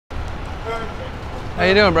How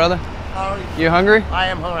you doing, brother? You hungry? I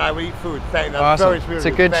am hungry. I will eat food. Thank you. Awesome. Very sweet. It's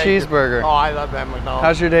a good cheeseburger. You. Oh, I love that McDonald's.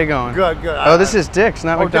 How's your day going? Good, good. Oh, this is Dick's,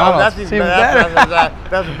 not McDonald's. That's even better. better.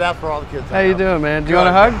 That's the best for all the kids. How you doing, man? Do you want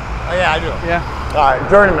a hug? Oh, yeah, I do. Yeah. All right,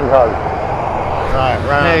 journeyman hug. All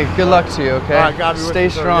right. Hey, good luck to you, okay? All right, God be with stay you,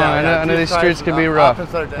 strong. Yeah, I know these streets can be rough.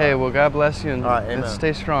 Hey, well, God bless you, and all right, amen.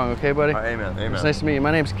 stay strong, okay, buddy? All right, amen. Amen. It's nice to meet you.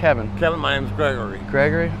 My name's Kevin. Kevin, my name's Gregory.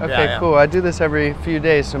 Gregory? Okay, cool. I do this every few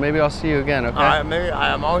days, so maybe I'll see you again, okay? All right, maybe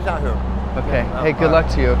I'm always out here. Okay. Hey, good luck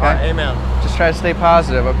to you, okay? All right, amen. Just try to stay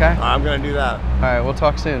positive, okay? All right, I'm going to do that. All right, we'll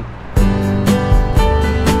talk soon.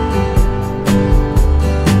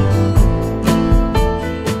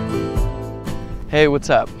 Hey, what's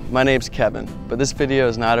up? My name's Kevin, but this video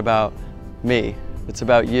is not about me. It's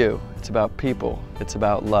about you. It's about people. It's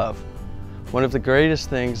about love. One of the greatest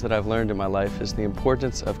things that I've learned in my life is the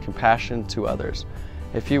importance of compassion to others.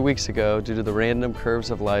 A few weeks ago, due to the random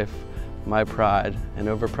curves of life, my pride, and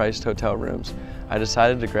overpriced hotel rooms, I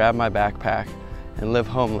decided to grab my backpack and live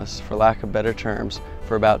homeless, for lack of better terms,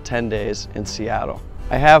 for about 10 days in Seattle.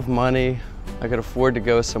 I have money, I could afford to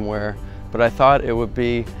go somewhere, but I thought it would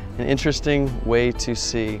be an interesting way to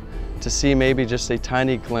see maybe just a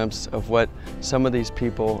tiny glimpse of what some of these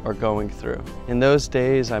people are going through. In those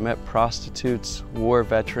days, I met prostitutes, war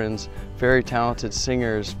veterans, very talented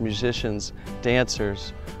singers, musicians,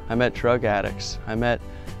 dancers. I met drug addicts. I met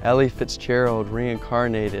Ellie Fitzgerald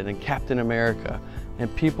reincarnated, and Captain America,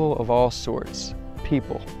 and people of all sorts.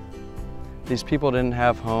 People. These people didn't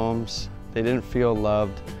have homes, they didn't feel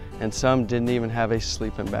loved, and some didn't even have a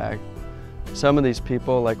sleeping bag. Some of these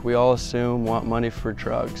people, like we all assume, want money for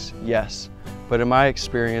drugs, yes. But in my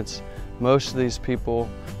experience, most of these people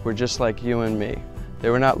were just like you and me. They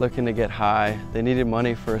were not looking to get high. They needed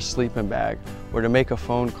money for a sleeping bag, or to make a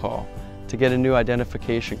phone call, to get a new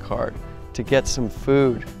identification card, to get some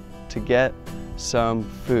food,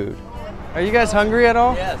 Are you guys hungry at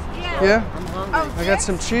all? Yes. Yeah? I'm hungry. I got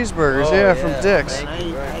some cheeseburgers, from Dick's.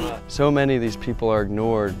 So many of these people are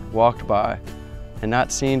ignored, walked by, and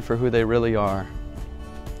not seen for who they really are.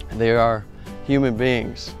 They are human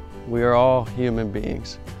beings. We are all human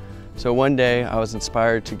beings. So one day I was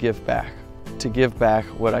inspired to give back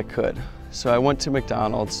what I could. So I went to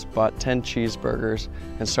McDonald's, bought 10 cheeseburgers,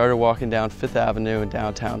 and started walking down 5th Avenue in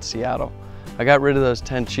downtown Seattle. I got rid of those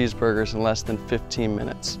 10 cheeseburgers in less than 15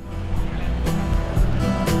 minutes.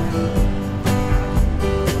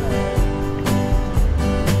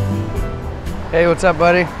 Hey, what's up,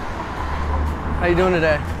 buddy? How you doing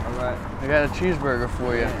today? All right. I got a cheeseburger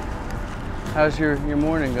for you. How's your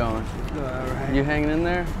morning going? It's good, all right. You hanging in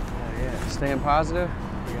there? Yeah. Staying positive?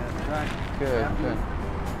 Yeah, right. Good, good.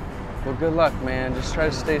 Well, good luck, man. Just try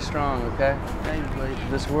to stay strong, okay? Thank you, buddy.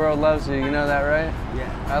 This world loves you. You know that, right?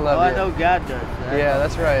 Yeah. I love you. I know God does. Yeah,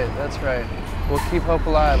 that's right. That's right. We'll keep hope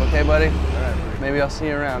alive, okay, buddy? All right, buddy. Maybe I'll see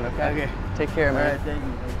you around, okay? Okay. Take care, man. All right, thank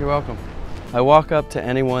you. You're welcome. I walk up to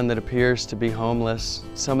anyone that appears to be homeless.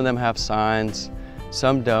 Some of them have signs,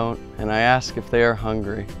 some don't, and I ask if they are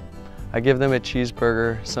hungry. I give them a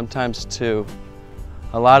cheeseburger, sometimes 2.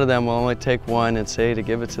 A lot of them will only take 1 and say to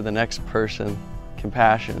give it to the next person,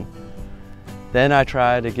 compassion. Then I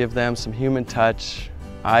try to give them some human touch,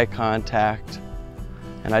 eye contact,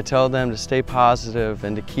 and I tell them to stay positive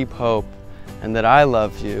and to keep hope, and that I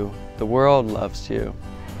love you, the world loves you.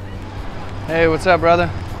 Hey, what's up, brother?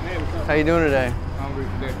 Hey, what's up? How you doing today? Hungry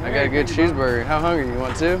today. I got a good cheeseburger. How hungry? You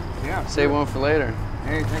want 2? Yeah. Save sure. 1 for later.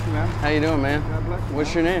 Hey, thank you, man. How you doing, man? God bless you.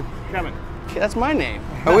 What's your name? Kevin. That's my name.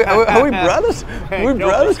 Are we brothers? We're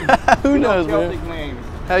brothers? Who knows, man? Celtic name.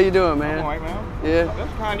 How you doing, man? All right, man. Yeah.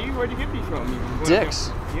 That's kind of you. Where'd you get these from? Dick's.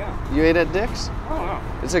 Yeah. You ate at Dick's? Oh,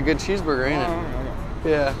 no. It's a good cheeseburger, ain't it?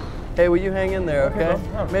 Okay. Yeah. Hey, will you hang in there, okay?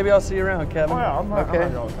 Yeah. Maybe I'll see you around, Kevin. Oh, yeah. I'm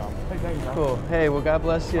okay. all the time. Hey, thank you, man. Cool. Hey, well, God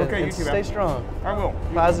bless you. Okay, and you too, stay man. strong. I will.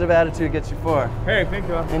 Positive attitude gets you far. Hey, thank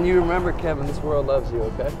you. And you remember, Kevin, this world loves you,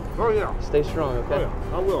 okay? Oh, yeah. Stay strong, okay? Oh,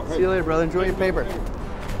 yeah. I will. Hey. See you later, brother. Enjoy your paper.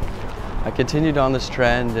 I continued on this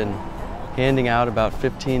trend and handing out about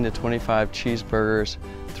 15 to 25 cheeseburgers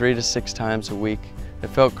 3 to 6 times a week. It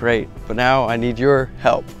felt great, but now I need your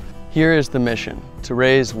help. Here is the mission, to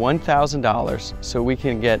raise $1,000 so we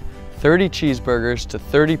can get 30 cheeseburgers to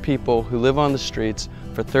 30 people who live on the streets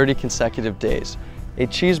for 30 consecutive days. A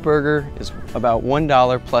cheeseburger is about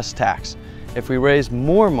 $1 plus tax. If we raise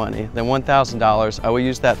more money than $1,000, I will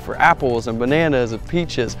use that for apples and bananas and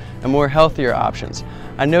peaches and more healthier options.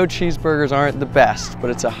 I know cheeseburgers aren't the best, but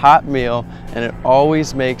it's a hot meal and it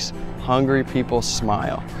always makes hungry people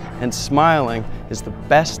smile. And smiling is the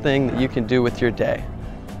best thing that you can do with your day.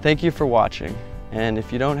 Thank you for watching. And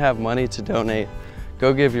if you don't have money to donate,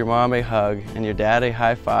 go give your mom a hug and your dad a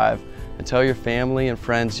high five, and tell your family and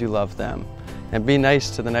friends you love them. And be nice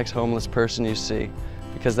to the next homeless person you see,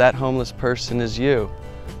 because that homeless person is you.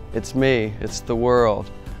 It's me, it's the world.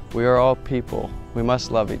 We are all people. We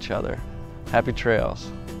must love each other. Happy trails.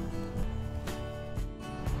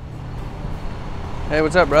 Hey,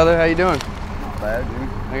 what's up, brother? How you doing? Not bad, dude.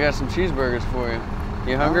 I got some cheeseburgers for you.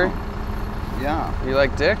 You hungry? Oh, yeah. You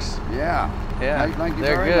like dicks? Yeah. Yeah, Hey, thank you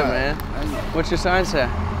they're very good, much. man. Thank you. What's your sign say?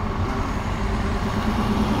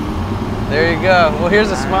 There you go. Well,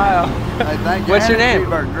 here's a smile. Hey, thank you. What's your And a name?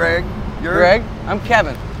 cheeseburger, Greg. Yours? Greg? I'm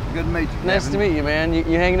Kevin. Good to meet you, Nice to Kevin. meet you, man. You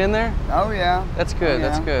hanging in there? Oh, yeah. That's good, Oh, yeah.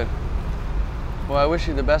 that's good. Well, I wish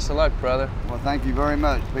you the best of luck, brother. Well, thank you very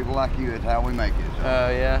much. People like you, it's how we make it. So.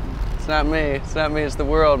 Yeah. It's not me. It's not me. It's the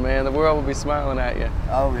world, man. The world will be smiling at you.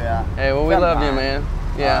 Oh, yeah. Hey, well, we love you, Sometimes.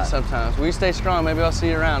 man. Yeah, Right. sometimes. Will you stay strong? Maybe I'll see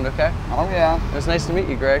you around, okay? Oh, yeah. It was nice to meet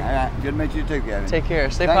you, Greg. All right. Good to meet you, too, Kevin. Take care.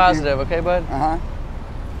 Stay Thank you. positive, okay, bud? Uh-huh.